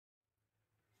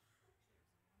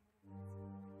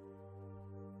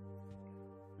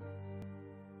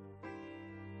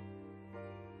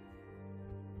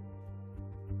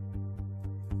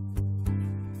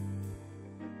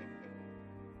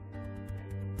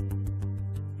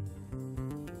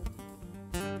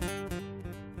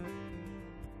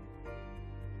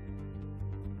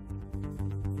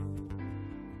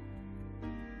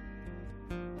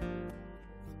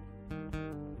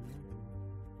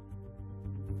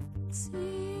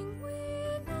Sing we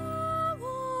now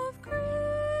of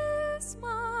Christmas,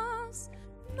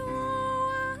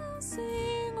 Noel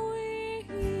sing we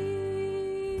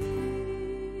here.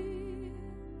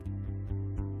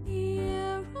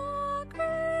 Hear our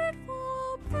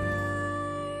grateful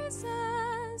praises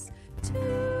to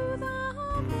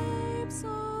the babe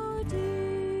so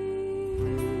dear.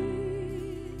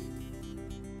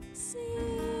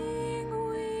 Sing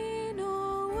we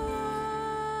Noel,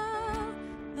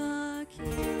 the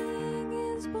King.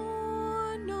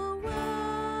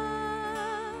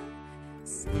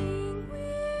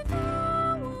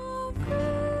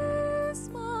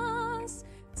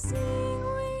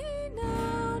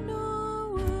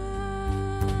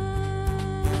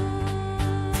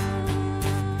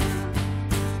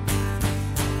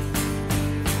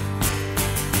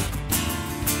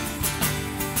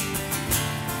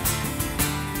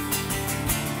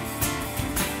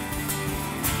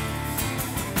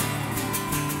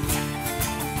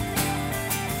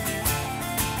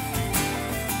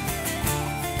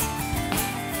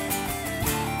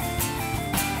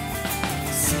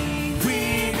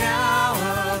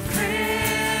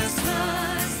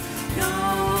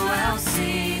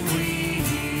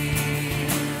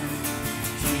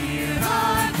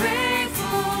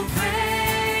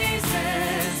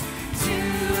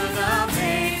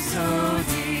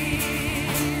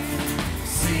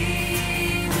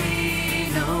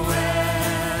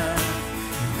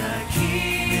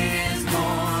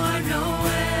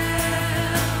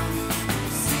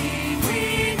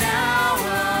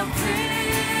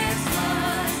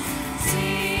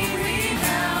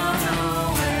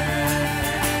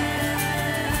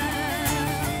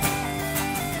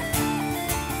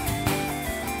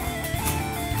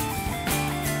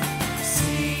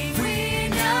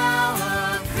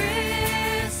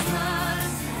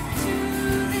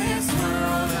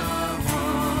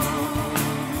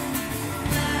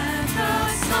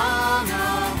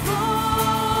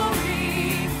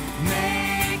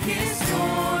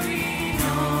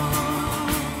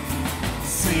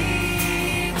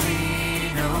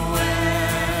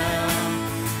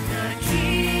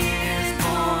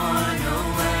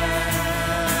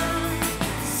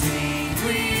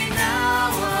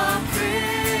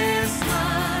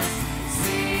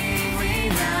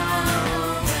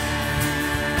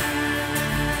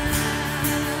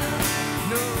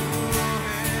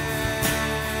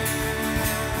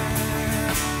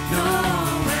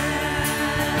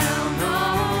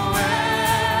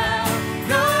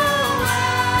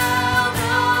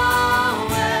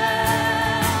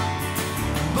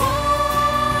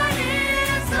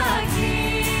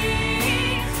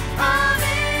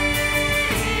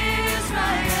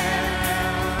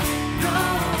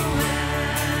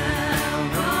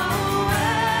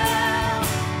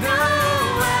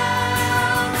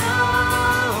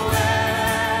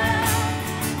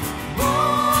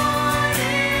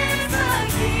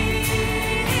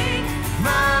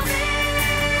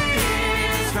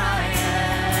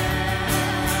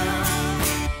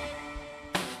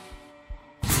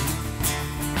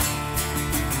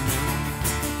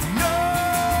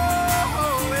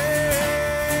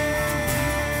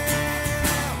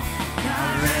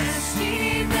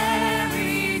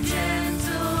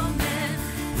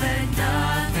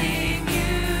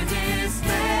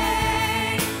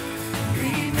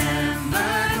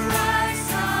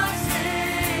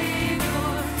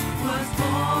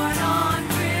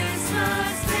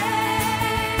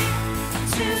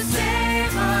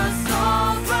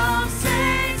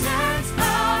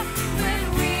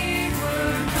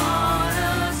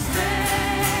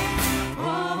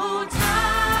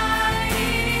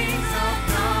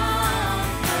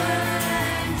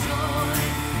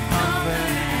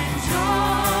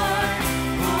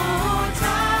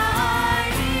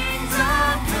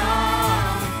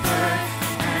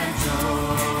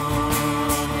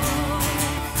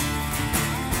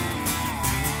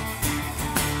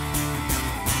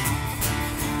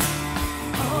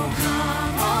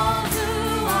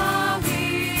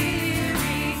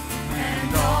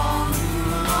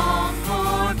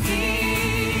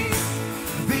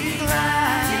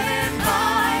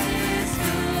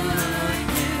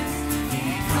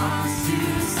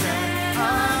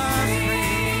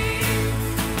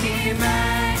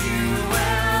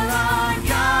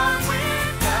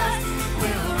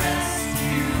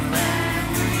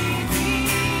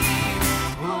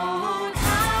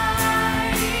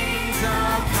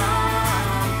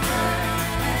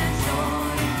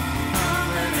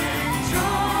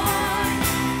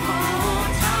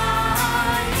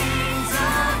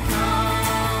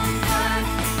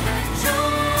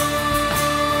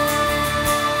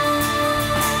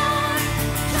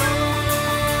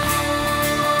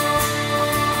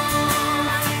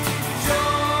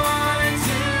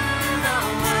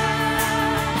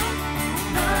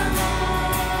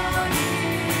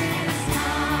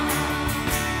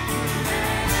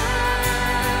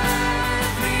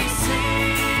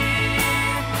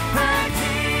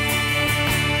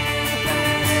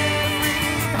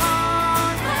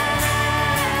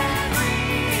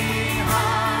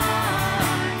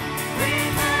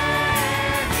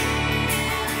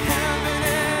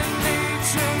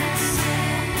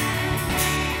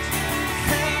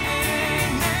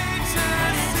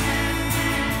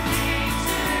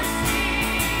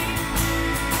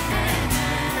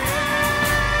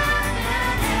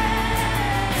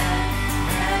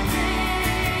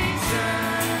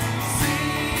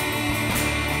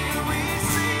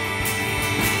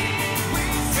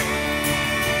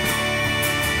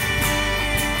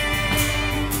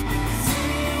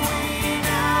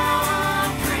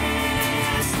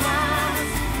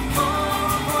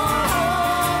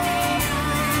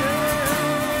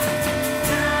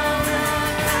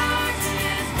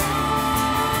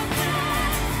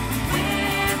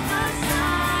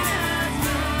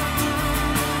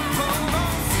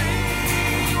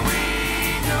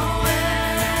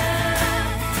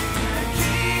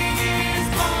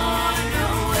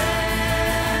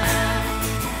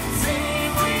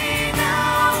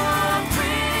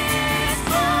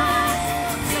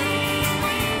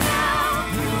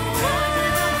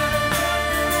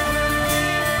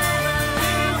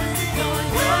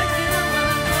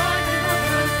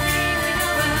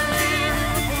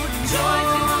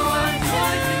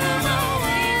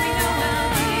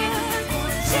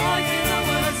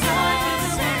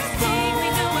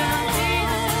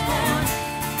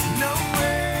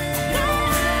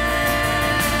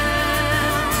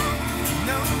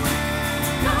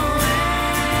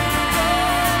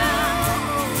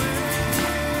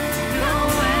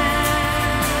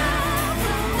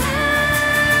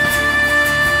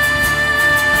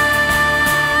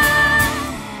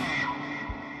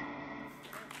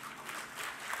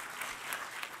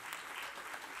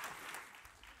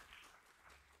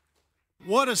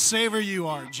 What a Savior you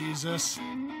are, Jesus.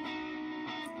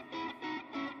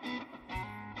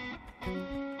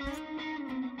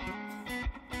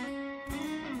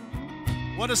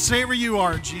 What a Savior you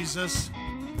are, Jesus.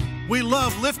 We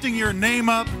love lifting your name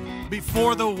up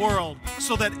before the world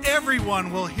so that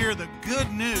everyone will hear the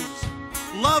good news.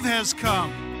 Love has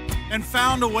come and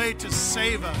found a way to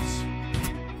save us.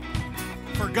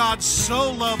 For God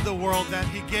so loved the world that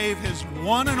he gave his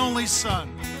one and only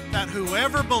Son, that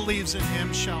whoever believes in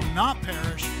him shall not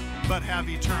perish, but have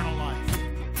eternal life.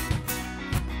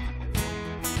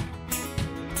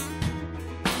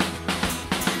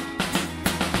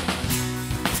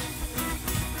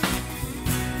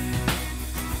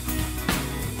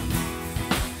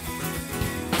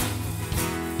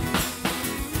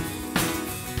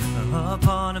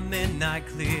 Upon a midnight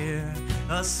clear,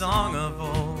 a song of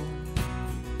old,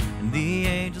 and the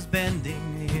angels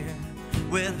bending near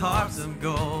with harps of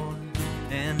gold,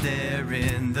 and there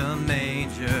in the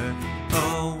manger,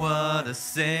 oh what a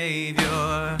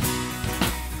Savior.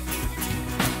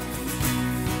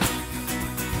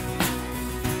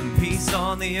 Peace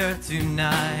on the earth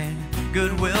tonight,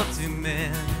 goodwill to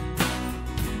men.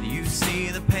 You see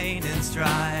the pain and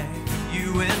strife,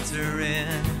 you enter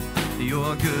in.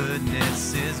 Your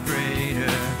goodness is greater,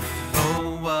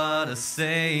 oh what a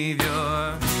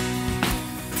Savior.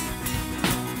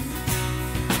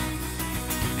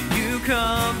 You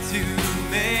come to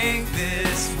make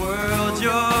this world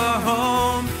your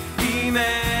home,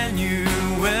 Emmanuel,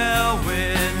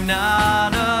 we're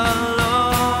not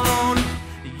alone.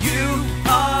 You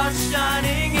are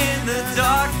shining in the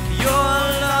dark, your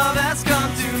love has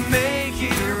come to make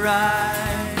it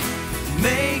right,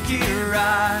 make it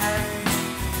right.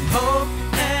 Hope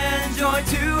and joy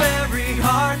to every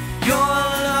heart, your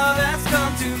love has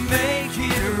come to make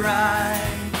it right,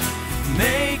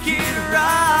 make it right.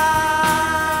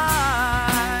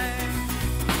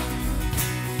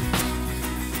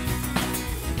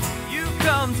 You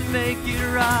come to make it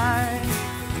right.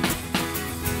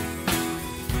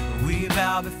 We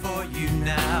bow before you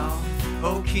now,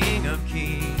 O King of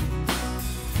Kings.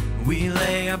 We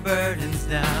lay our burdens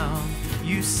down,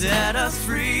 you set us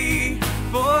free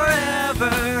forever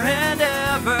and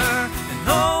ever, and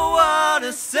oh what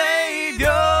a Savior.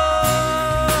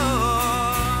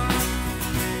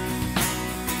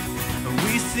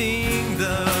 We sing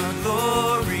the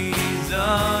glories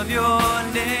of your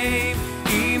name,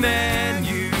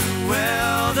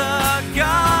 Emmanuel, the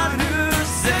God who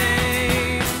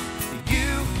saves.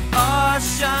 You are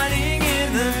shining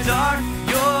in the dark,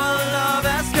 your love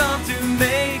has come to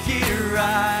make it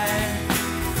right,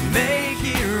 make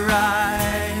it right.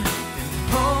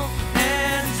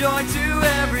 Joy to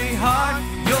every heart,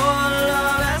 your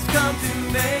love has come to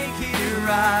make it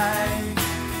right,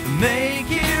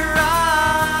 make it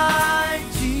right,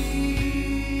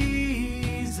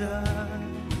 Jesus.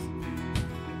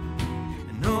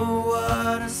 And oh,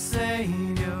 what a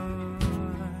Savior,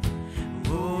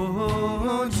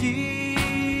 oh, Jesus.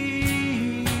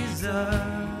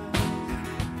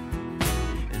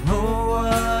 And oh,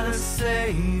 what a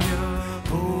Savior,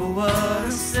 oh, what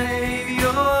a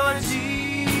Savior, Jesus.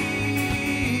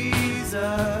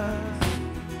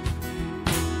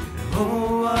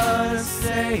 Oh, what a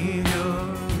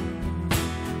Savior,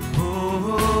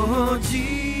 oh,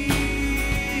 Jesus.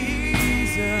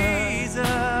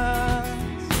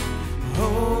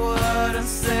 Oh, what a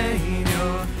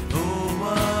Savior, oh,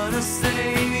 what a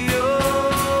Savior.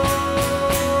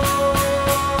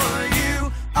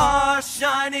 You are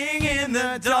shining in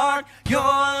the dark, your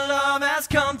love has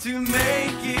come to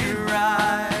make it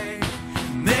right,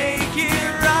 make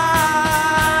it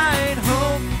right.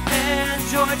 Hope and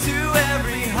joy to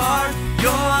every heart,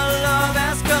 your love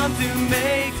has come to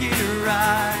make it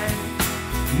right,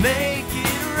 make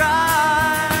it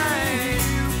right.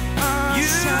 You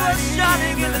are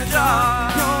shining in the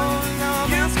dark,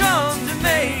 you've come to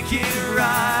make it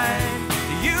right,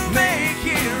 you make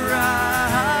it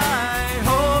right.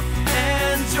 Hope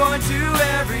and joy to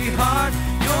every heart,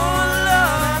 your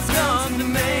love has come to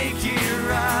make it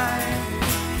right.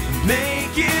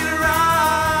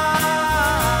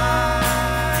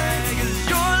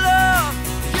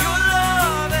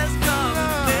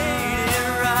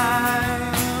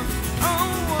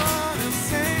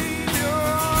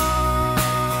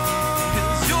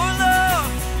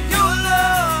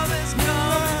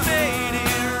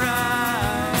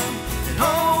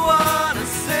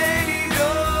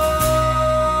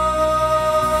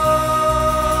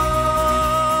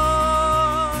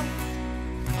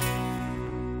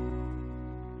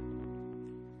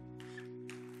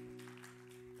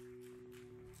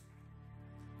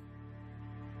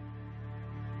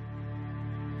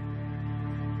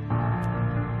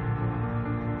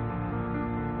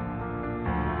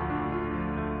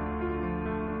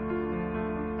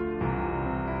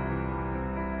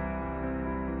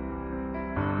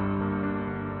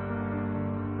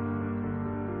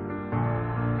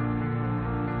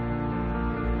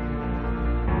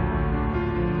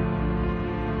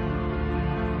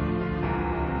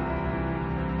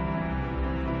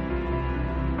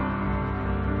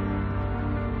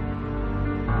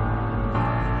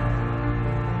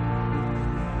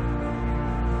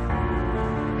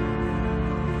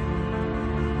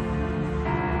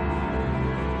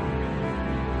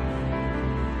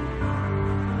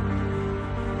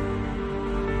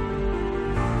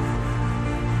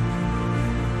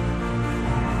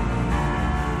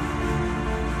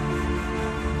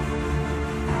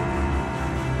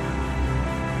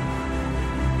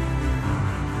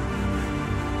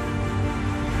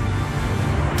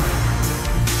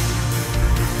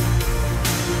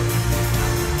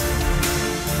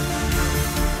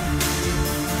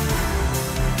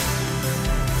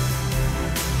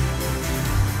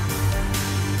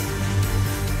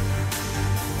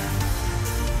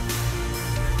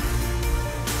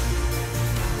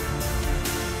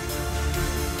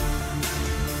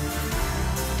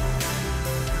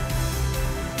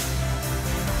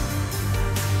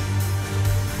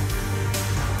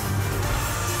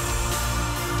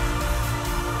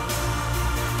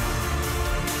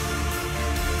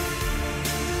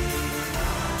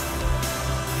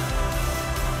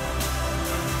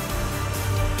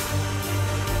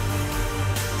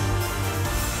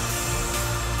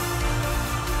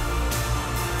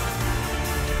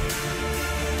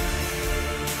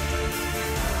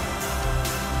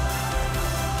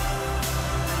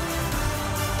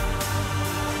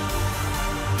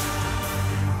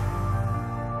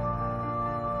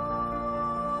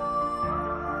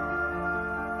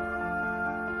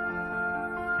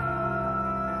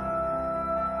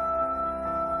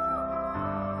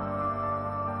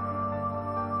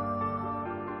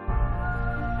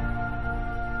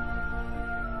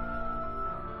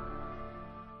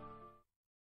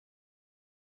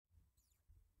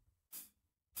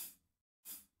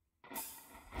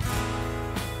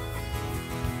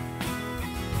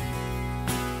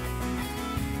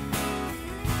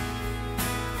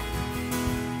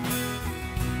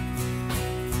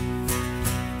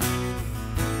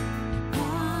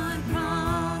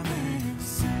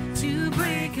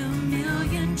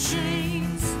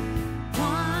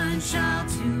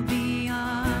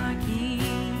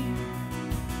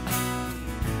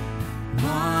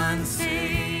 and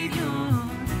Savior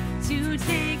to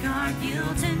take our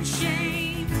guilt and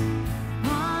shame.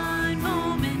 One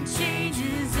moment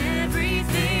changes everything.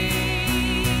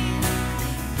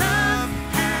 Love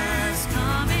has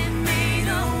come and made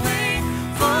a way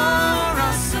for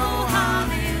us, oh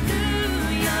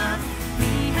hallelujah.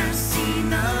 We have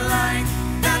seen the light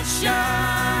that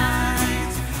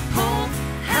shines. Hope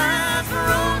has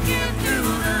broken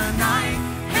through the night,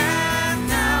 and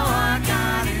now our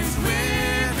God is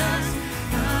with us.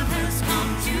 Love has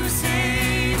come to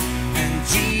save, and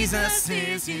Jesus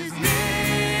is his name.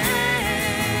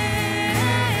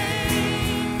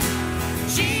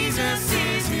 Jesus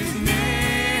is his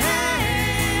name.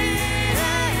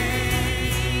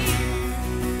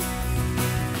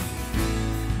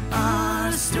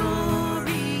 Our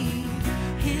story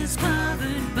is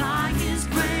covered by his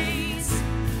grace.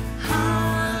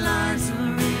 Our lives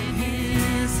are in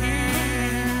his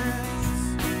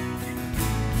hands.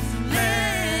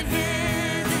 Let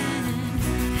heaven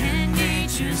and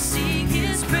nature sing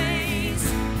his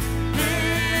praise.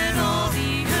 Let all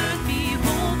the earth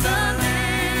behold the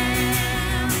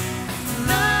Lamb.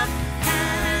 Love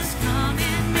has come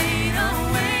and made a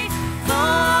way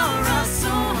for us,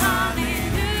 oh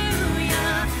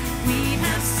hallelujah. We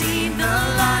have seen the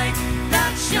light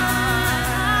that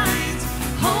shines.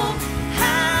 Hope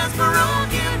has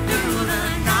broken through the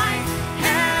night,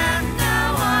 and now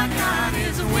our God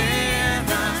is with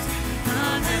us.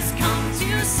 Love has come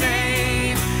to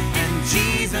save, and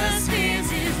Jesus is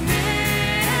his name.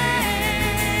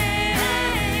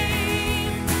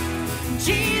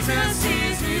 Jesus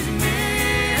is his name.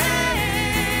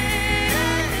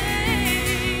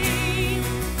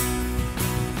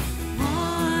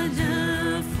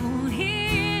 Wonderful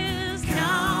is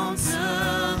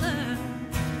Counselor,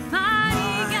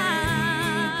 mighty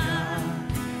God,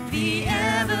 the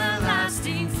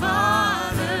everlasting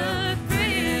Father,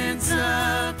 Prince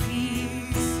of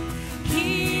Peace,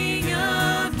 King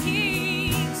of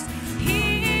Kings.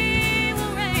 He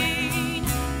will reign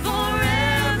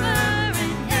forever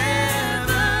and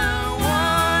ever.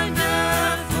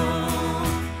 Wonderful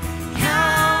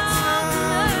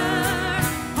Counselor,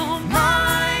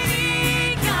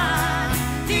 Almighty God,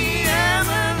 the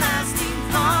everlasting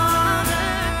Father,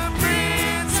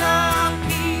 Prince of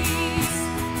Peace,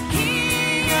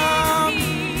 King of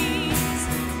Kings.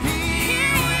 He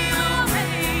will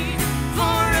reign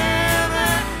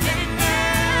forever and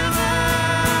ever.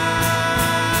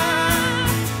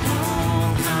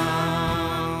 Oh,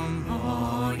 come,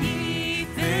 all ye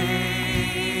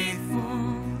faithful,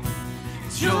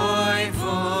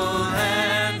 joyful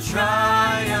and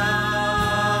triumphant.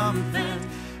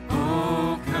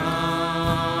 Oh,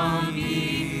 come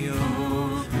ye,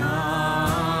 oh,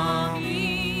 come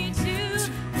ye to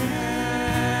Bethlehem.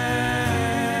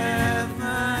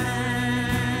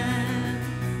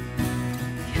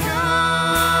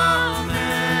 Come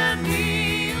and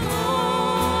behold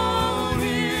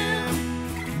him,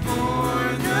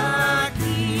 born the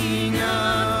King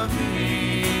of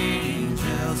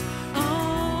angels.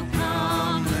 Oh,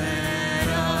 come, let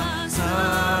us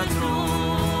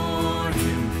adore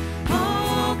him.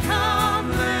 Oh, come,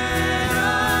 let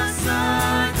us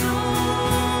adore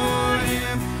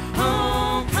him.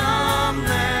 Oh, come,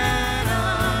 let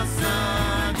us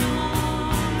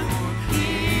adore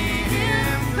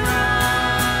him, Christ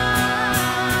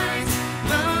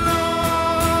the Lord.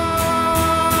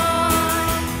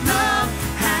 Love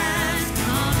has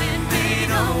come and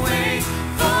made a way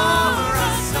for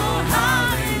us, oh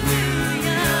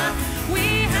hallelujah. We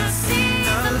have seen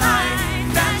the light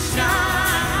that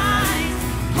shines.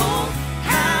 Hope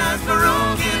has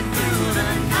broken through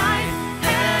the night,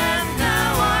 and now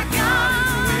our God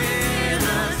is with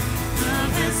us.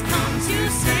 Love has come to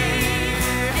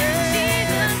save, and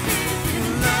Jesus is his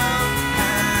love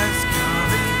has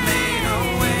come and made a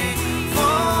way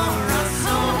for us,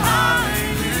 oh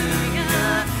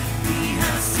hallelujah. We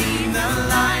have seen the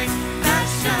light that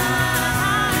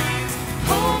shines.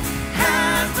 Hope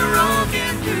has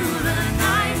broken through the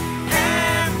night,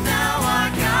 and now our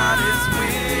God is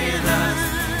with us.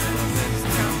 Love has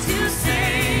come to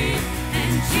save,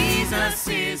 and Jesus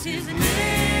is his name.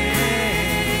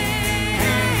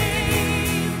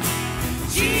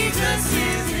 Jesus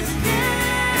is his name.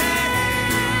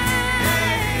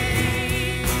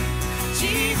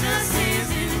 Jesus is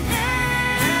his name.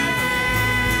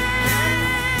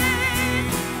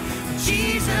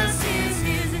 Jesus is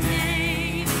his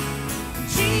name.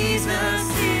 Jesus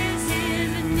is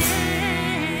his name.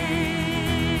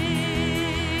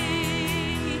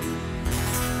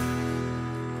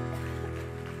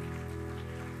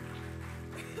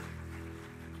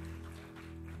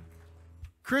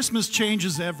 Christmas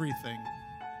changes everything.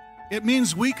 It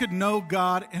means we could know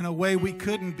God in a way we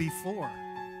couldn't before.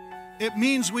 It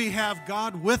means we have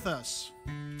God with us,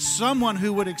 someone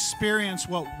who would experience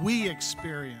what we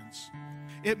experience.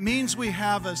 It means we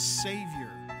have a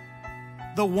Savior,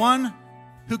 the one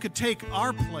who could take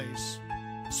our place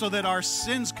so that our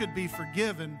sins could be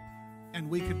forgiven and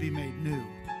we could be made new.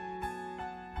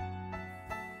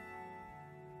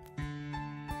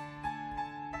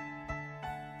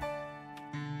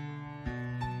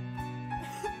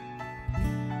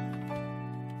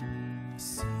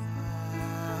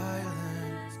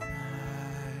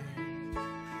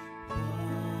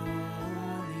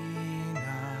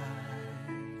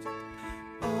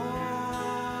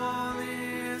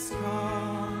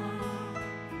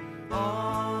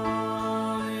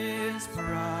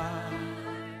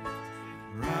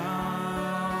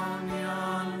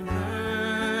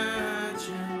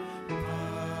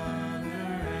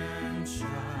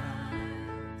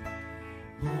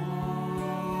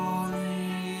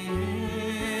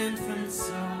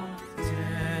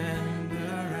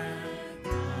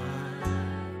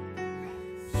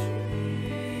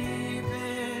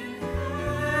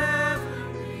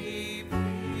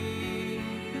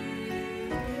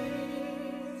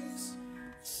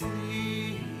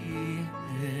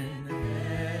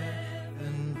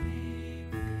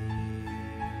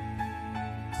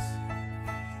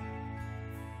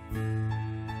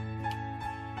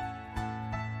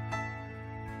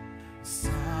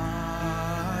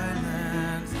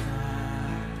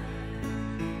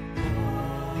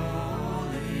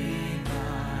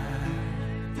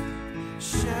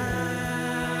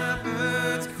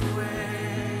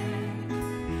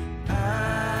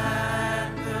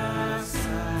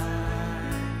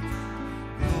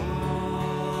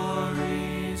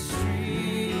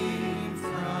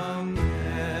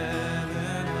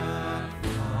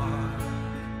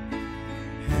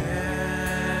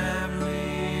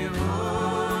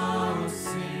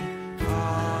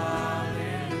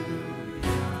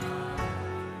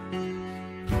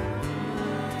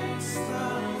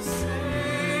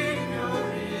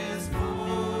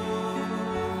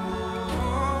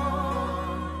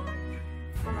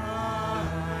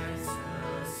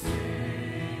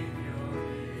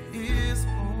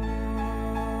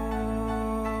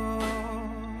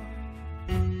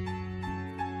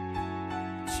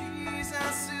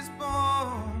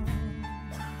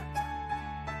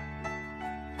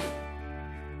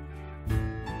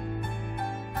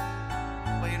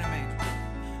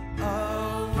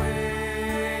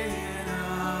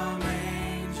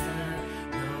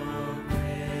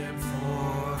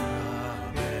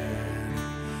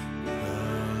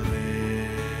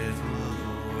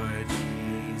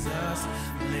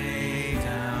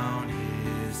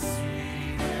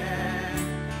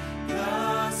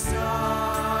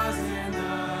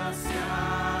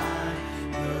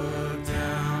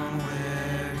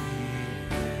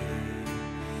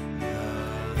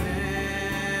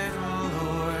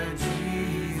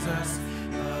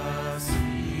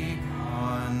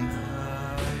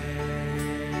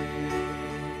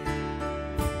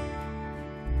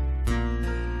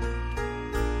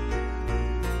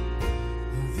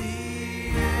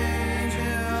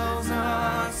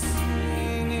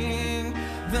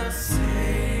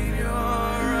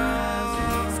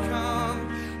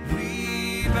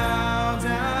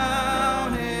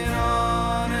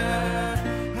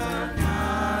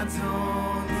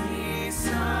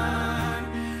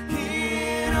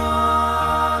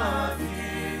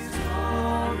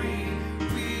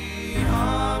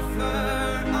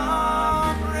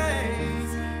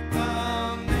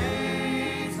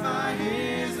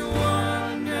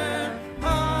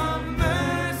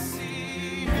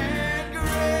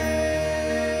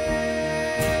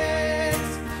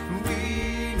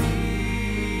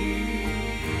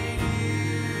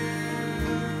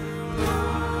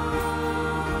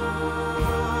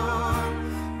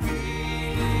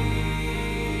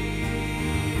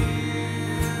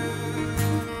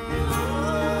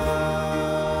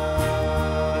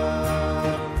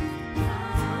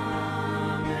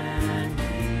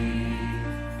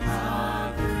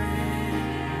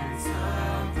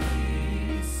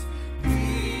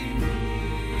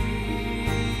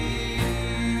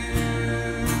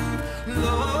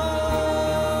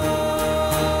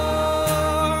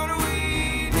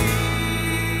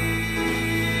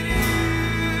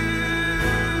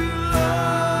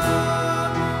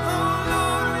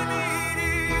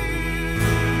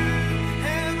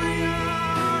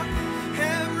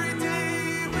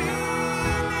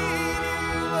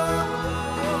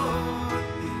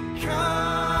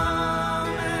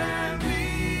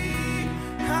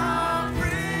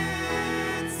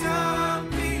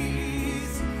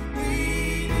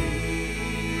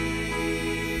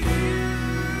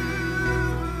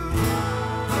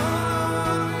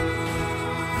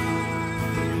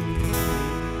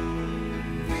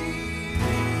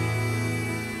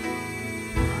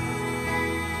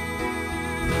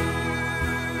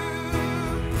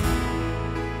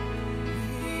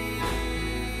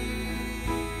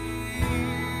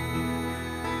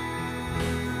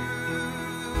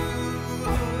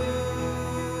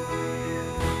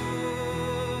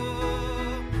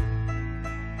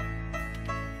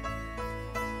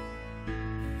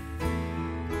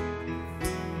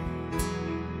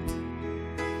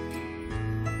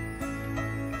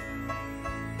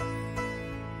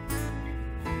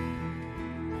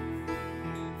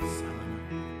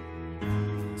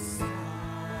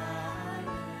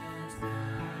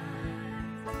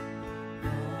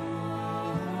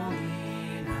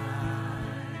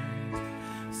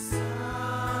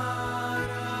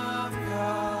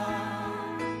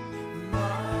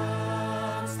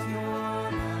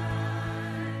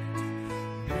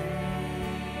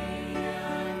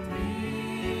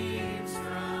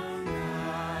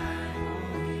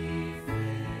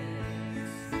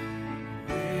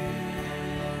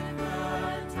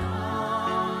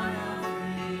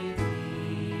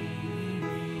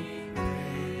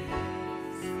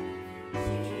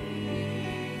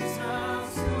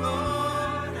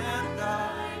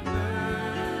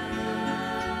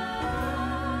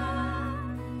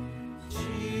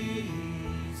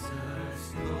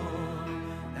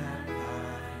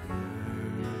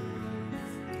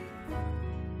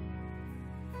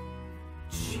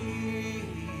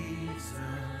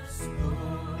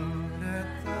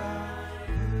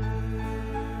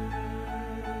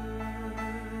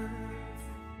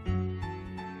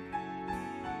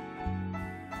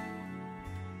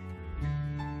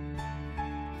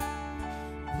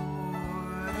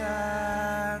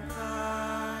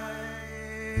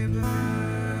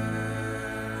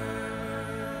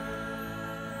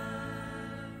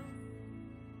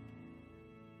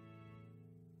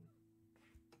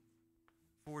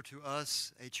 For to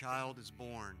us a child is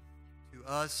born, to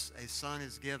us a son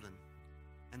is given,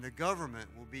 and the government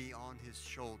will be on his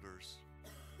shoulders.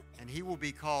 And he will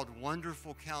be called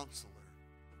Wonderful Counselor,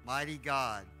 Mighty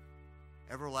God,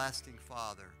 Everlasting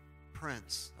Father,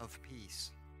 Prince of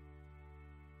Peace.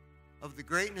 Of the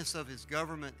greatness of his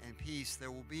government and peace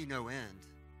there will be no end.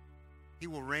 He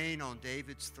will reign on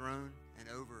David's throne and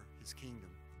over his kingdom,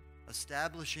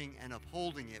 establishing and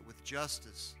upholding it with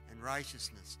justice and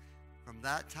righteousness from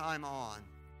that time on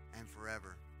and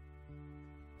forever.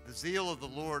 The zeal of the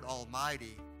Lord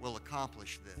Almighty will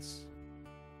accomplish this.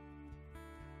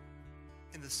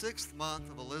 In the 6th month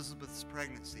of Elizabeth's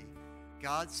pregnancy,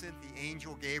 God sent the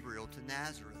angel Gabriel to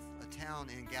Nazareth, a town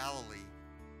in Galilee,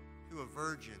 to a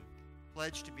virgin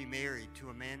pledged to be married to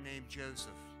a man named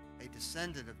Joseph, a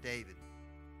descendant of David.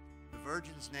 The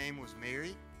virgin's name was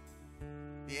Mary.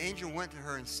 The angel went to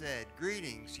her and said,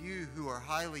 "Greetings, you who are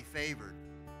highly favored.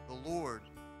 The Lord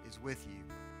is with you."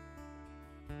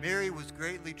 Mary was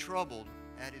greatly troubled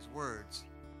at his words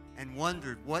and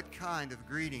wondered what kind of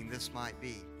greeting this might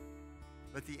be.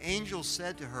 But the angel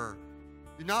said to her,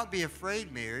 "Do not be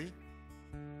afraid, Mary.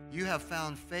 You have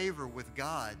found favor with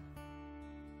God.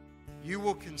 You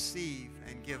will conceive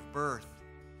and give birth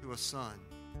to a son,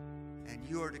 and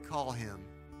you are to call him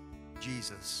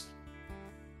Jesus."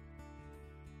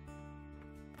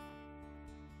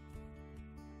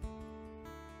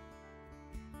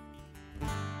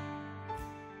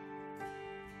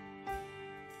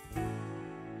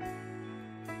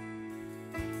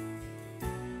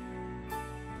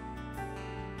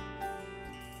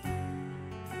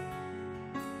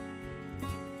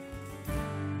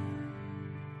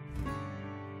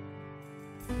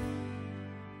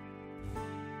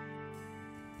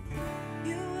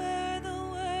 You were the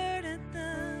Word at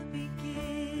the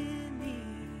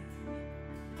beginning,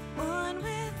 one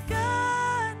with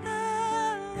God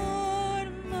the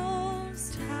Lord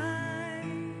Most High.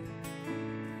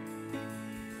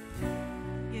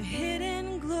 Your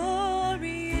hidden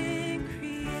glory in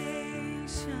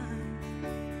creation,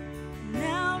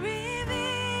 now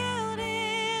revealed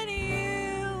in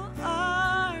you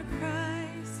are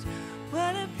Christ.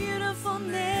 What a beautiful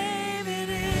name it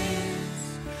is.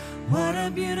 What a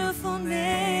beautiful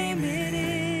name it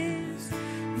is,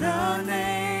 the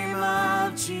name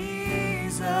of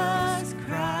Jesus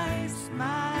Christ,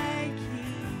 my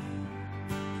King.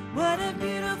 What a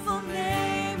beautiful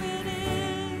name it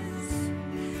is,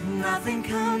 nothing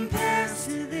compares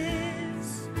to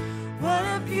this. What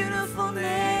a beautiful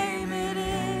name it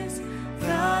is,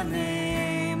 the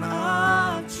name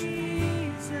of Jesus.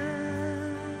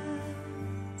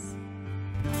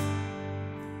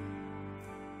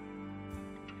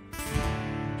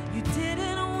 You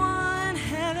didn't want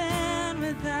heaven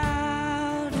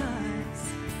without us,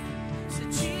 so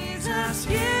Jesus,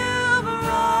 you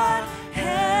brought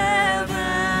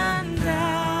heaven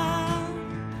down.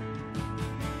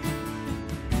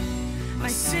 My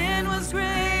sin was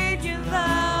great, your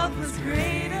love was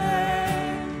greater.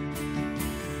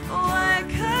 What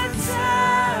could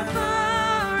separate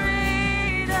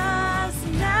us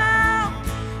now?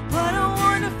 What a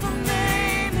wonderful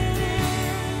name it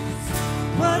is.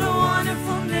 What a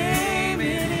wonderful name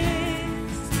it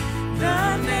is.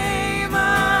 The name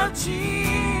of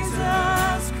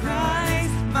Jesus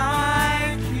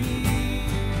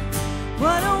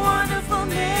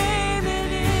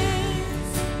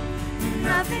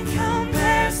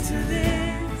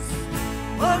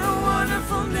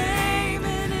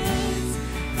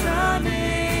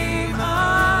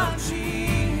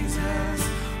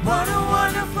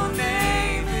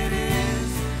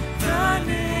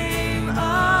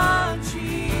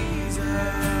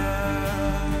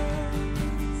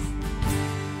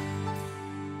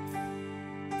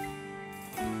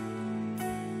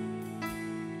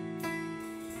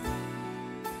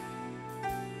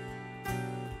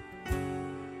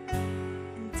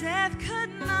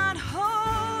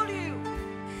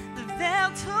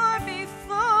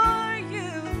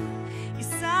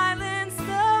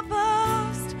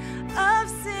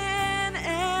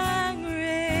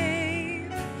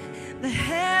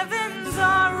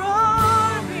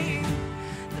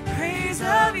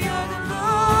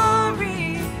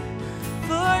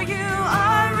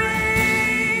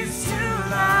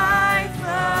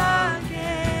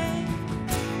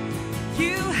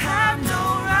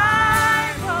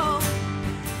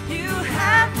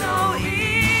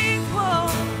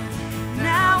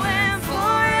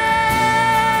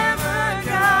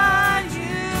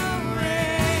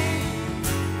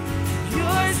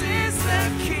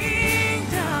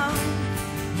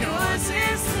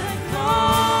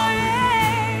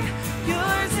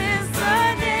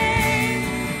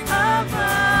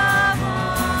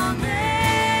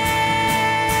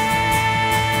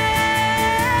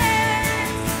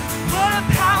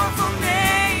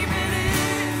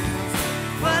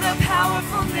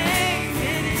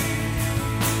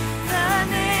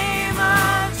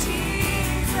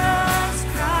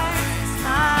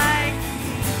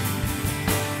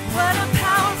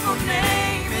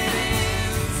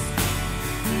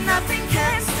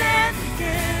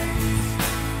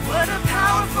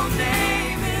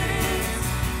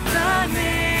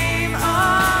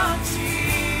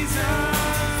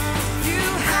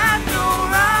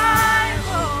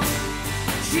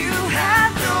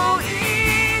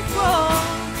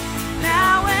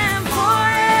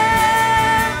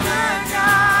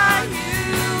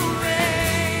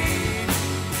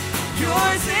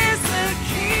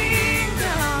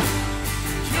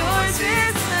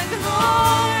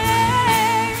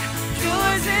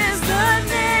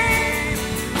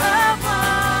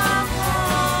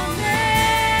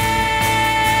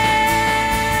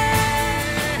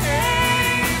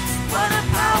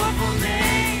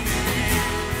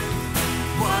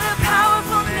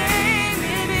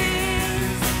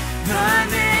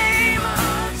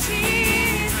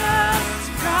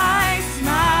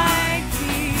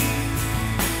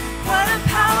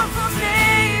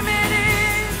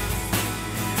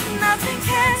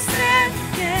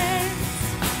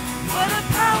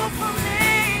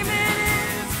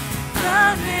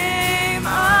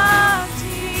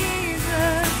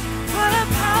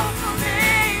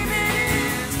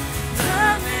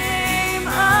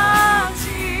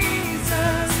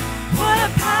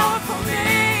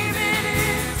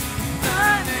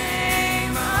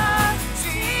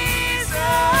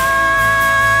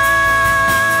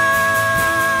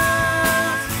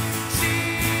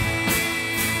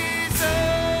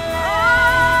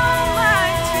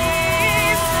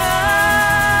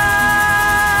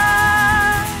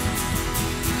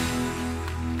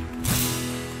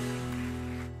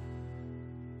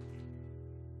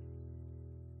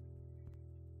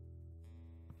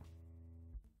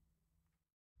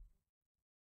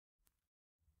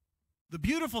The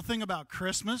beautiful thing about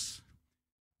Christmas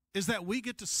is that we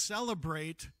get to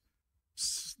celebrate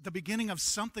the beginning of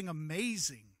something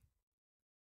amazing.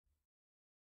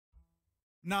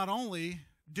 Not only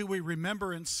do we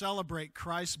remember and celebrate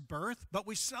Christ's birth, but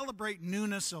we celebrate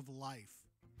newness of life.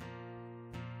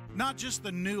 Not just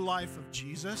the new life of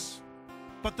Jesus,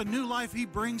 but the new life he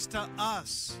brings to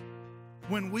us.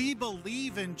 When we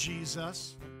believe in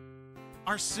Jesus,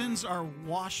 our sins are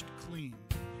washed clean,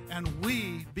 and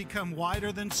we become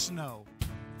whiter than snow.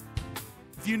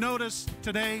 If you notice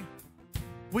today,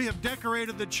 we have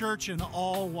decorated the church in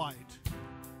all white.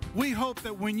 We hope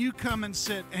that when you come and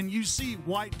sit and you see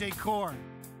white decor,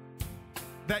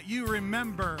 that you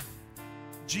remember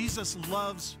Jesus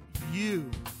loves you,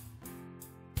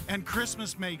 and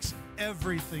Christmas makes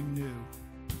everything new.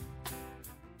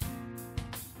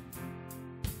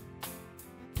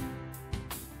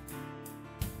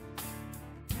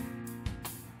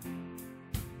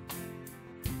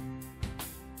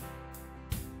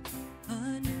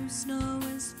 A new snow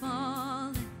is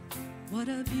falling, what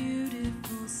a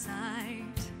beautiful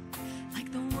sight.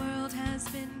 Like the world has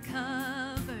been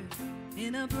covered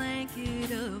in a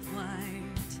blanket of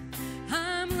white.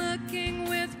 I'm looking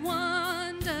with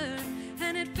wonder,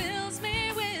 and it fills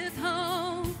me with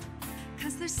hope,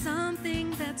 'cause there's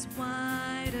something that's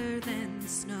whiter than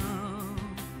snow.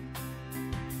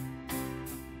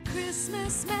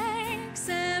 Christmas makes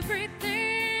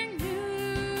everything new.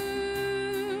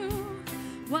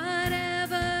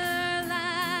 Whatever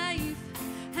life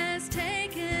has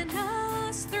taken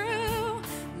us through,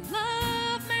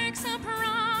 love makes a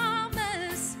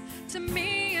promise to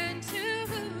me and to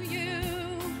you.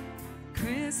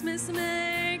 Christmas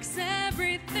makes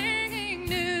everything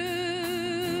new.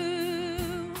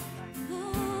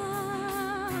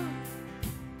 Oh,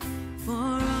 for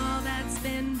all that's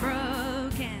been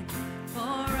broken,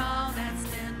 for all that's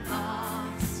been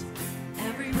lost,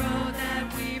 every road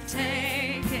that we've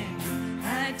taken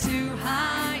at too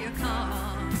high a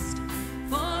cost,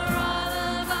 for all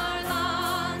of our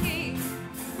longing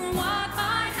for what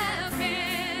might have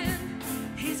been,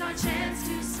 here's our chance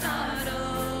to start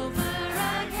over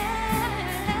again.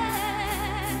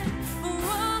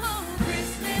 Oh,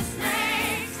 Christmas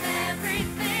makes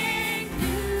everything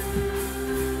new.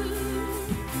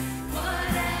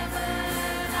 Whatever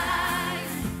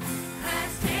life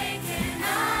has taken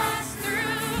us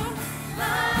through,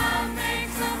 love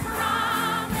makes a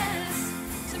promise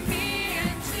to me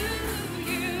and to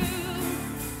you.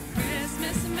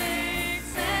 Christmas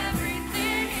makes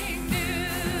everything new.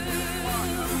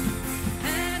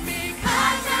 And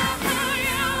because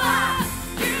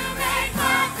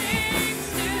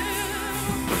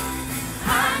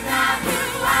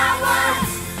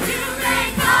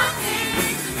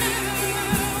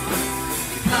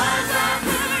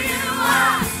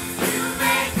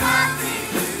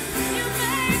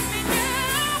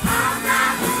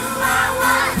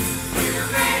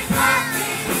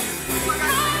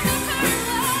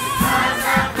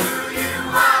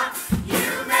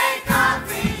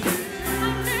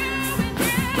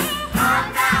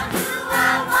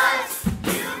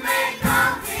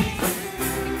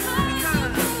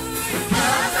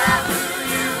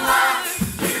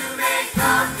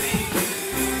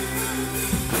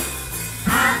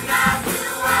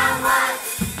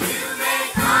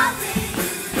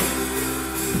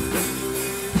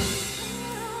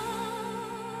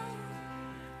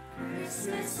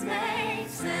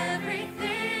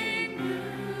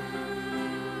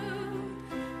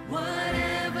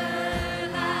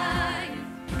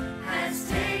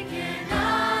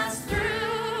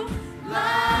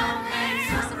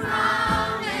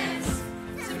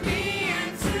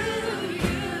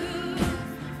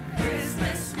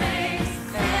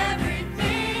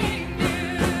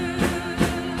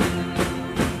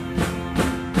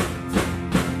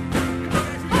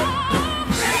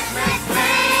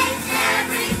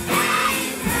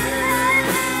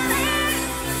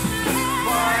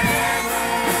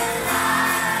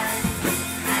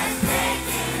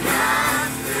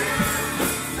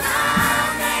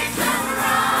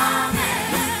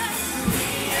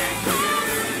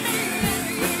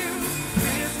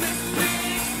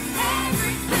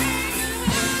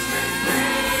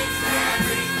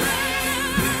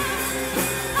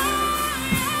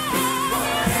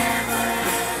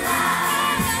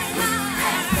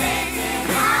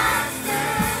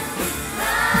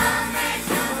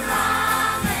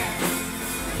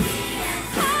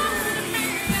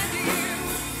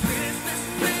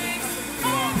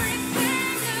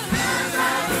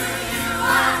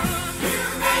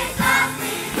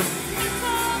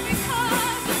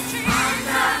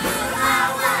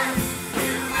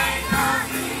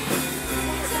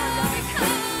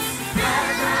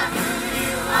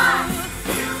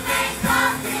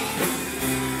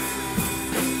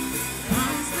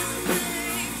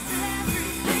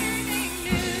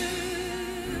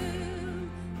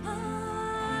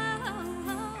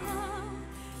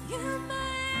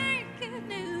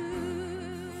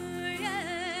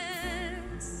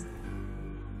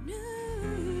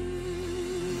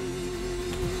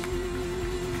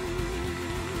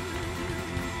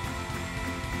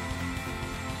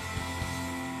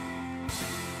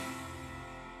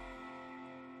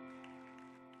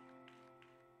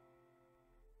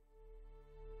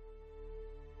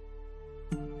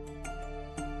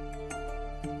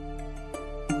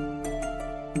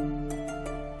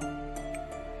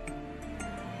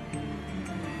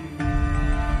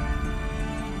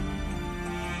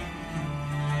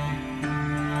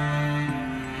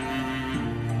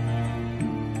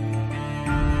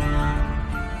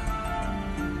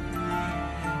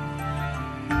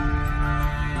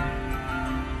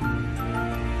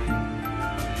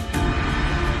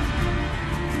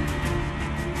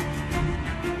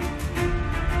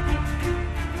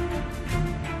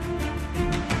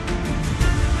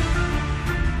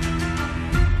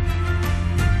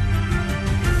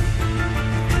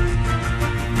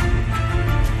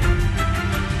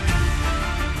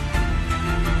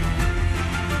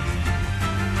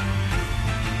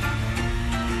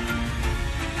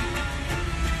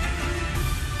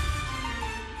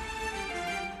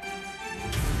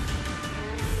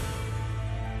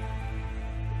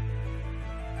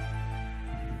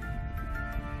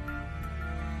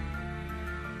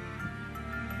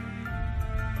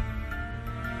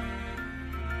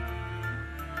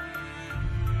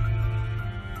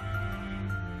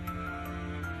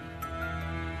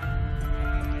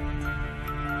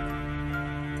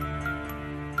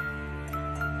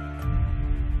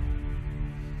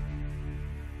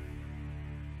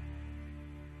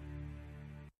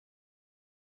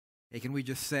Hey, can we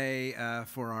just say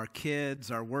for our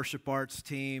kids, our worship arts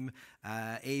team,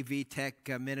 AV Tech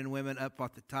men and women up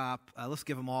at the top, let's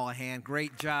give them all a hand.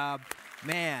 Great job.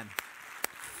 Man,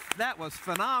 that was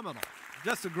phenomenal.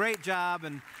 Just a great job,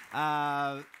 and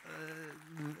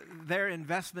their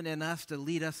investment in us to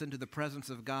lead us into the presence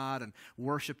of God and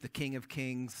worship the King of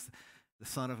Kings, the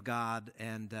Son of God,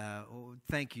 and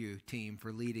thank you, team,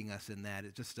 for leading us in that.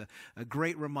 It's just a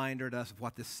great reminder to us of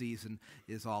what this season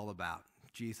is all about.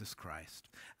 Jesus Christ.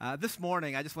 This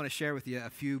morning, I just want to share with you a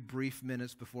few brief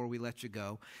minutes before we let you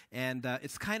go, and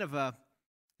it's kind of a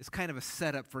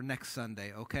setup for next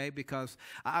Sunday, okay? Because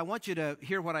I want you to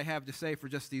hear what I have to say for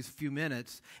just these few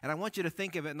minutes, and I want you to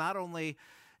think of it not only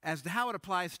as to how it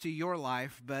applies to your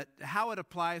life, but how it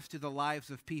applies to the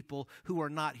lives of people who are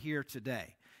not here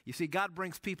today. You see, God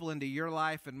brings people into your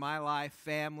life and my life,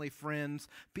 family, friends,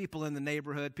 people in the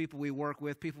neighborhood, people we work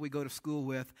with, people we go to school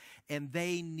with, and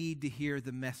they need to hear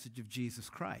the message of Jesus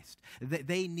Christ.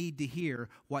 They need to hear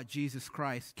what Jesus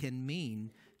Christ can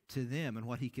mean to them and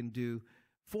what he can do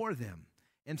for them.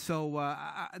 And so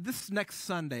this next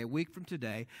Sunday, a week from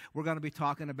today, we're going to be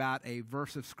talking about a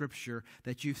verse of Scripture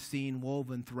that you've seen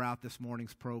woven throughout this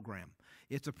morning's program.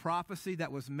 It's a prophecy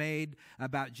that was made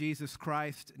about Jesus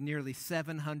Christ nearly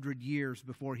 700 years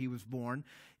before he was born.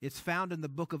 It's found in the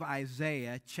book of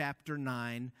Isaiah, chapter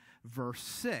 9, verse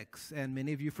 6. And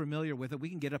many of you are familiar with it. We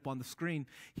can get up on the screen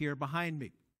here behind me.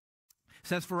 It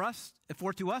says,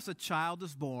 For to us a child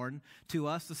is born, to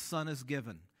us a son is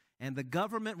given, and the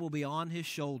government will be on his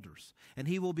shoulders, and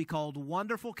he will be called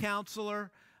Wonderful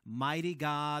Counselor, Mighty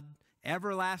God,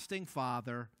 Everlasting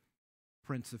Father,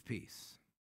 Prince of Peace.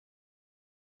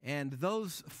 And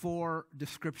those four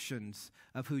descriptions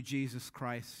of who Jesus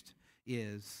Christ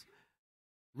is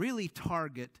really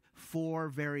target four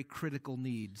very critical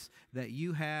needs that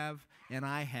you have and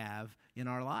I have in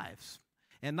our lives.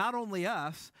 And not only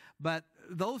us, but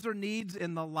those are needs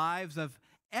in the lives of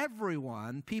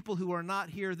everyone, people who are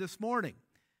not here this morning.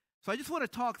 So I just want to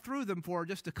talk through them for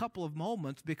just a couple of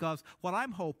moments, because what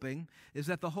I'm hoping is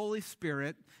that the Holy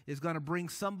Spirit is going to bring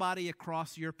somebody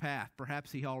across your path.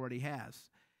 Perhaps he already has.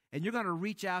 And you're going to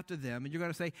reach out to them and you're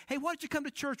going to say, hey, why don't you come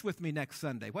to church with me next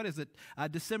Sunday? What is it?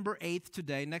 December 8th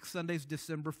today. Next Sunday's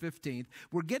December 15th.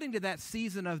 We're getting to that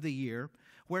season of the year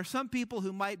where some people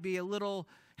who might be a little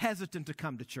hesitant to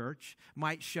come to church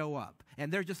might show up. And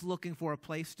they're just looking for a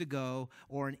place to go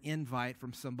or an invite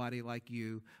from somebody like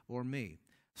you or me.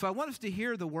 So I want us to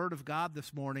hear the word of God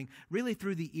this morning, really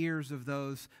through the ears of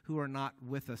those who are not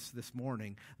with us this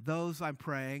morning. Those, I'm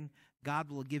praying,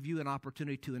 God will give you an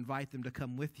opportunity to invite them to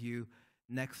come with you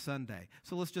next Sunday.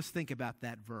 So let's just think about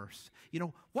that verse. You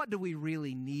know, what do we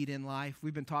really need in life?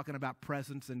 We've been talking about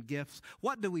presents and gifts.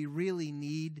 What do we really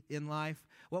need in life?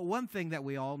 Well, one thing that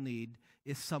we all need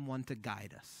is someone to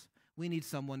guide us. We need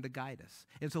someone to guide us.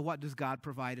 And so what does God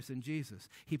provide us in Jesus?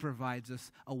 He provides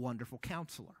us a wonderful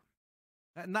counselor.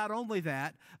 Not only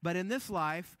that, but in this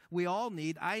life, we all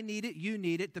need, I need it, you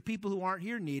need it, the people who aren't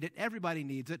here need it, everybody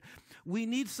needs it. We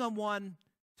need someone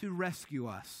to rescue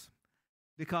us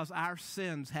because our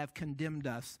sins have condemned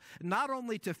us, not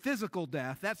only to physical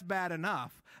death, that's bad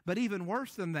enough, but even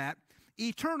worse than that,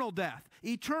 eternal death,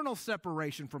 eternal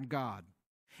separation from God.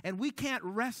 And we can't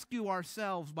rescue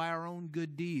ourselves by our own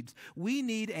good deeds. We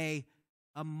need a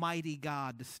mighty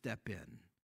God to step in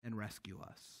and rescue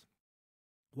us.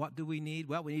 What do we need?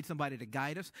 Well, we need somebody to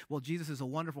guide us. Well, Jesus is a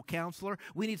wonderful counselor.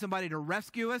 We need somebody to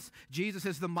rescue us. Jesus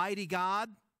is the mighty God.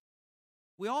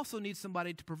 We also need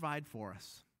somebody to provide for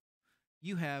us.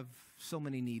 You have so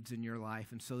many needs in your life,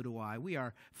 and so do I. We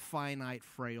are finite,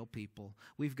 frail people.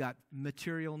 We've got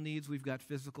material needs. We've got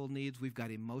physical needs. We've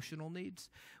got emotional needs.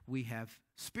 We have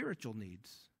spiritual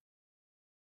needs.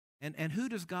 And who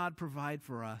does God provide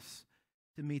for us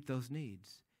to meet those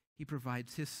needs? He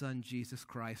provides his son, Jesus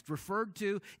Christ, referred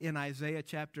to in Isaiah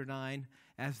chapter 9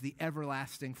 as the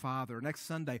everlasting Father. Next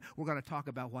Sunday, we're going to talk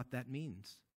about what that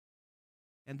means.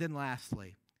 And then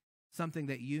lastly, something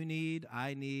that you need,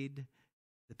 I need,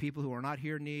 the people who are not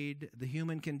here need, the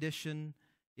human condition,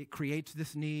 it creates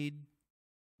this need.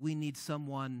 We need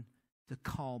someone to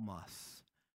calm us.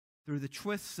 Through the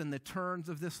twists and the turns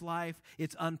of this life,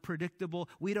 it's unpredictable.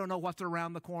 We don't know what's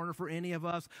around the corner for any of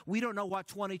us. We don't know what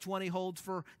 2020 holds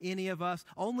for any of us.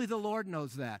 Only the Lord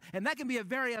knows that. And that can be a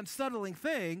very unsettling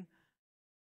thing,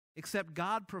 except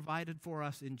God provided for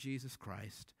us in Jesus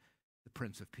Christ, the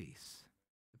Prince of Peace.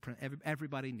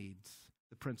 Everybody needs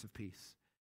the Prince of Peace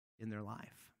in their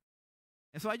life.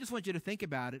 And so I just want you to think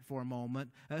about it for a moment.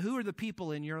 Who are the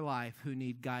people in your life who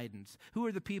need guidance? Who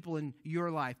are the people in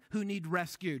your life who need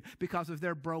rescued because of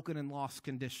their broken and lost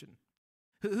condition?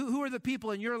 Who are the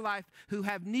people in your life who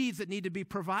have needs that need to be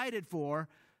provided for?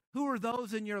 Who are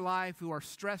those in your life who are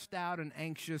stressed out and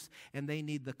anxious and they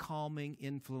need the calming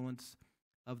influence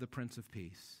of the Prince of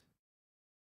Peace?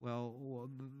 Well,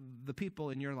 the people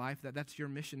in your life, that's your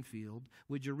mission field.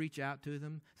 Would you reach out to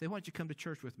them? Say, why don't you come to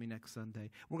church with me next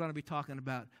Sunday? We're going to be talking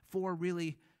about 4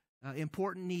 really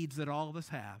important needs that all of us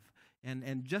have.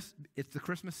 And just, it's the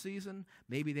Christmas season.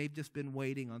 Maybe they've just been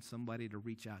waiting on somebody to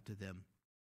reach out to them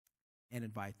and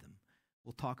invite them.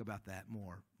 We'll talk about that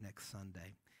more next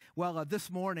Sunday. Well, this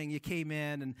morning you came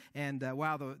in and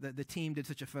wow, the team did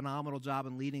such a phenomenal job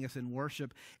in leading us in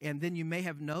worship. And then you may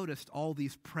have noticed all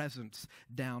these presents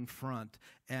down front.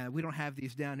 We don't have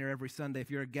these down here every Sunday.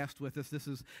 If you're a guest with us, this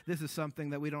is something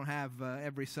that we don't have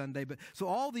every Sunday. But so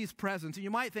all these presents, and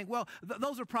you might think, well,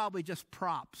 those are probably just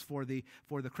props for the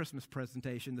Christmas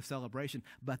presentation, the celebration.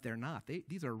 But they're not.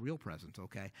 These are real presents.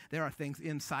 Okay, there are things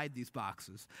inside these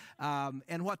boxes,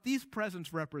 and what these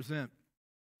presents represent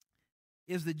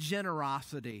is the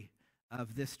generosity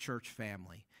of this church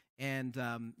family. And,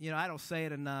 I don't say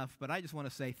it enough, but I just want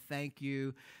to say thank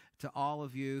you to all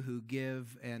of you who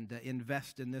give and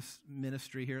invest in this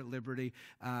ministry here at Liberty.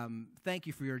 Thank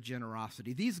you for your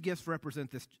generosity. These gifts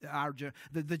represent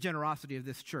the generosity of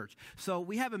this church. So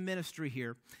we have a ministry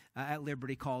here at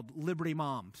Liberty called Liberty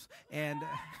Moms, and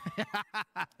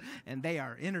and they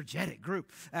are an energetic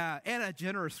group and a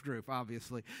generous group,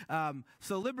 obviously.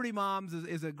 So Liberty Moms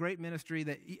is a great ministry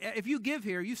that if you give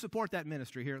here, you support that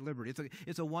ministry here at Liberty.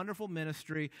 It's a wonderful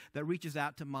ministry that reaches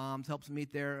out to moms, helps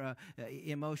meet their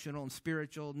emotional and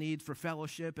spiritual needs for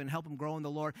fellowship and help them grow in the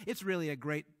Lord. It's really a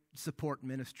great support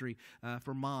ministry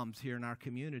for moms here in our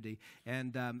community.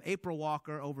 And April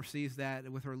Walker oversees that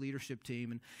with her leadership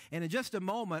team. And in just a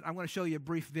moment, I'm going to show you a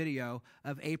brief video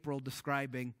of April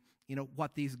describing,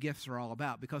 what these gifts are all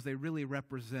about, because they really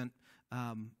represent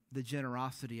the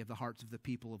generosity of the hearts of the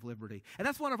people of Liberty. And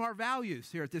that's one of our values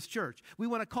here at this church. We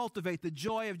want to cultivate the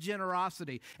joy of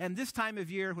generosity. And this time of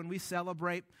year, when we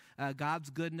celebrate God's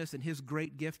goodness and His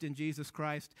great gift in Jesus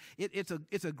Christ,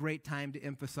 it's a great time to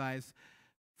emphasize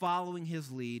following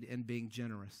His lead and being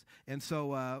generous. And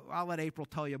so I'll let April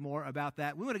tell you more about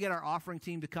that. We want to get our offering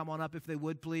team to come on up if they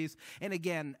would, please. And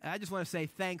again, I just want to say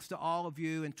thanks to all of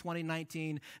you in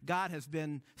 2019. God has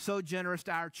been so generous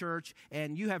to our church,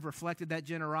 and you have reflected that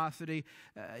generosity.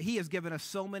 He has given us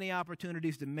so many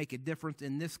opportunities to make a difference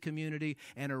in this community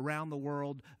and around the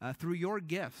world through your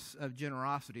gifts of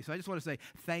generosity. So I just want to say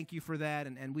thank you for that,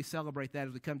 and we celebrate that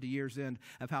as we come to year's end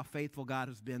of how faithful God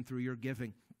has been through your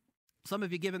giving. Some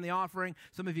of you give in the offering,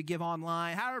 some of you give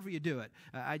online, however you do it.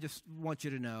 I just want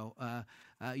you to know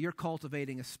you're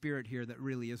cultivating a spirit here that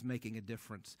really is making a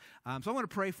difference. So I want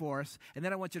to pray for us, and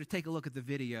then I want you to take a look at the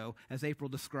video as April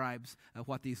describes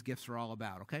what these gifts are all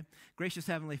about, okay? Gracious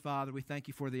Heavenly Father, we thank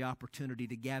you for the opportunity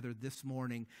to gather this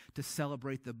morning to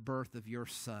celebrate the birth of your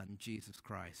Son, Jesus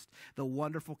Christ, the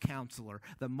wonderful Counselor,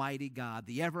 the mighty God,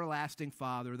 the everlasting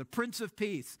Father, the Prince of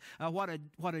Peace. What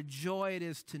a joy it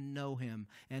is to know Him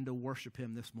and to worship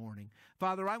Him this morning.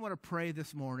 Father, I want to pray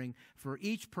this morning for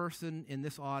each person in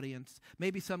this audience.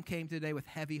 Maybe some came today with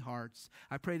heavy hearts.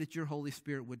 I pray that your Holy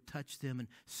Spirit would touch them and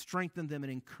strengthen them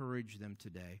and encourage them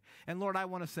today. And Lord, I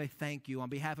want to say thank you on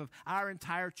behalf of our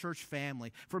entire church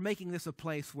family for making this a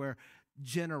place where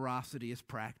generosity is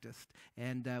practiced.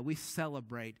 And we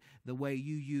celebrate the way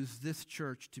you use this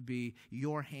church to be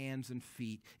your hands and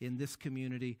feet in this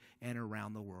community and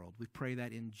around the world. We pray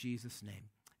that in Jesus' name.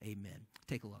 Amen.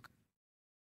 Take a look.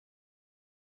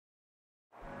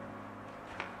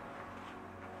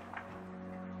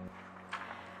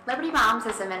 Liberty Moms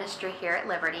is a ministry here at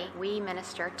Liberty. We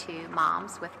minister to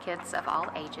moms with kids of all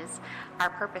ages. Our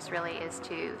purpose really is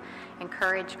to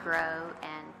encourage, grow,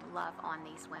 and love on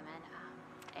these women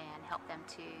and help them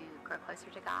to grow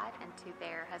closer to God and to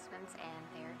their husbands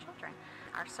and their children.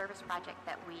 Our service project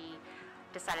that we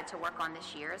decided to work on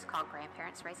this year is called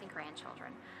Grandparents Raising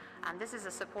Grandchildren. This is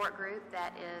a support group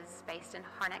that is based in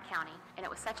Harnett County, and it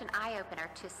was such an eye-opener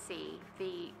to see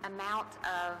the amount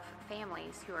of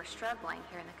families who are struggling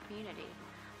here in the community.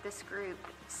 This group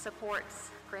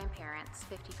supports grandparents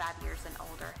 55 years and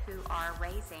older who are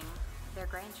raising their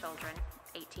grandchildren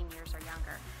 18 years or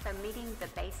younger. So meeting the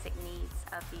basic needs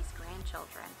of these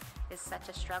grandchildren is such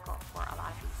a struggle for a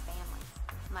lot of these families,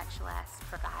 much less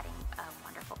providing a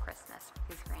wonderful Christmas for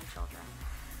these grandchildren.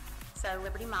 So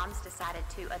Liberty Moms decided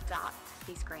to adopt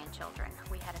these grandchildren.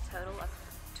 We had a total of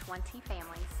 20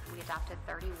 families. We adopted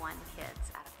 31 kids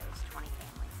out of those 20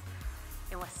 families.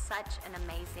 It was such an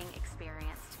amazing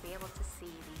experience to be able to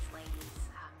see these ladies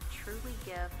truly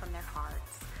give from their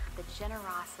hearts. The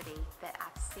generosity that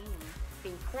I've seen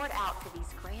being poured out to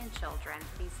these grandchildren.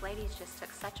 These ladies just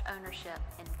took such ownership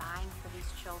in buying for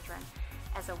these children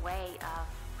as a way of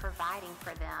providing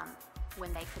for them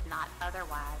when they could not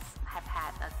otherwise have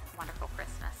had a wonderful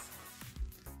Christmas.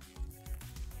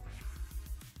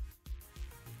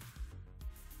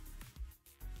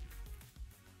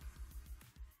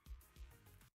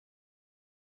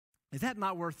 Is that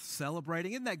not worth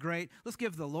celebrating? Isn't that great? Let's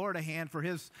give the Lord a hand for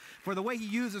the way He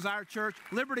uses our church.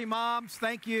 Liberty Moms,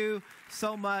 thank you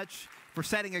so much for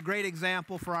setting a great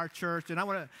example for our church.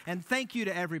 And thank you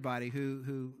to everybody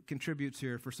who contributes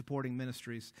here for supporting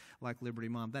ministries like Liberty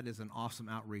Mom. That is an awesome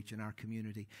outreach in our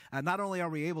community. Not only are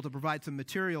we able to provide some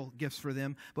material gifts for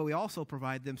them, but we also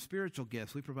provide them spiritual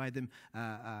gifts. We provide them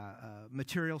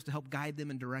materials to help guide them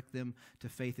and direct them to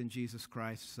faith in Jesus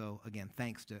Christ. So again,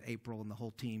 thanks to April and the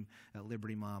whole team at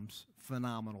Liberty Moms.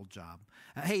 Phenomenal job.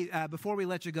 Hey, before we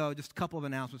let you go, just a couple of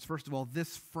announcements. First of all,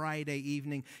 this Friday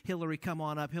evening, Hillary, come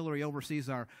on up. Hillary oversees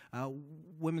our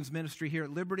women's ministry here at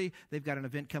Liberty. They've got an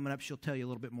event coming up she'll tell you a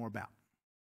little bit more about.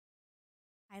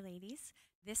 Hi, ladies.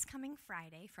 This coming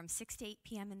Friday from 6 to 8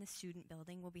 p.m. in the student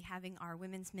building, we'll be having our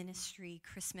women's ministry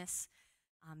Christmas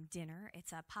dinner.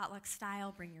 It's a potluck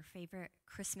style. Bring your favorite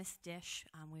Christmas dish.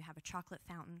 We have a chocolate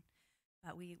fountain.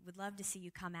 But we would love to see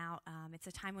you come out. It's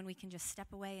a time when we can just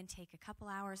step away and take a couple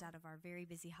hours out of our very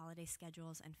busy holiday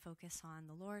schedules and focus on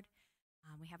the Lord.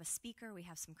 We have a speaker, we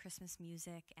have some Christmas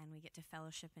music, and we get to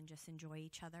fellowship and just enjoy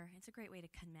each other. It's a great way to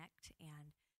connect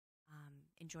and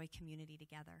enjoy community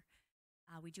together.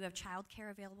 We do have childcare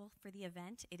available for the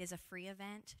event. It is a free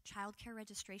event. Childcare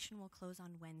registration will close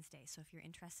on Wednesday. So if you're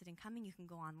interested in coming, you can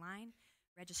go online,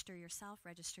 register yourself,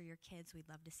 register your kids. We'd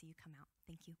love to see you come out.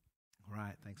 Thank you. All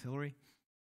right. Thanks, Hillary.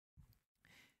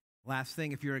 Last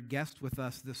thing, if you're a guest with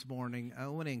us this morning, I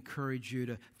want to encourage you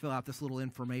to fill out this little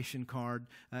information card.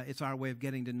 It's our way of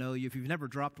getting to know you. If you've never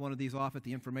dropped one of these off at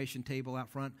the information table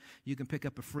out front, you can pick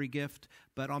up a free gift.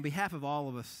 But on behalf of all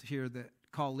of us here that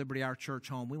call Liberty our church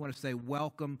home, we want to say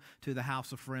welcome to the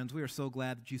House of Friends. We are so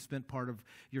glad that you spent part of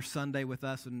your Sunday with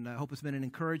us, and I hope it's been an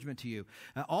encouragement to you.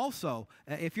 Also,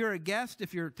 if you're a guest,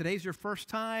 today's your first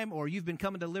time, or you've been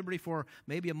coming to Liberty for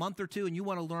maybe a month or two, and you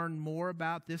want to learn more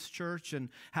about this church and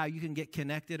how you can get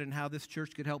connected and how this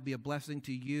church could help be a blessing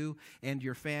to you and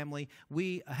your family,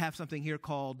 we have something here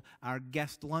called our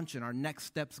guest luncheon, our Next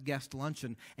Steps guest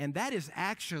luncheon, and that is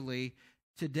actually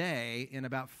today in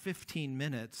about 15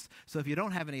 minutes. So if you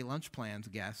don't have any lunch plans,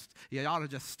 guests, you ought to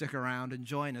just stick around and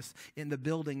join us in the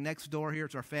building next door here.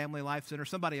 It's our Family Life Center.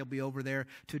 Somebody will be over there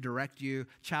to direct you.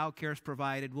 Child care is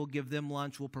provided. We'll give them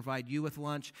lunch. We'll provide you with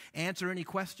lunch. Answer any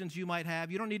questions you might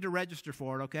have. You don't need to register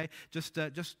for it, okay? Just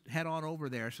head on over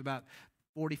there. It's about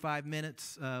 45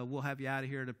 minutes. We'll have you out of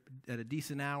here at a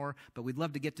decent hour, but we'd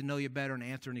love to get to know you better and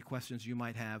answer any questions you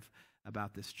might have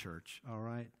about this church, all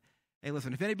right? Hey,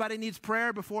 listen, if anybody needs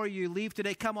prayer before you leave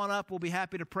today, come on up. We'll be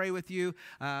happy to pray with you.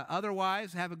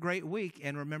 Otherwise, have a great week,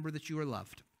 and remember that you are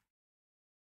loved.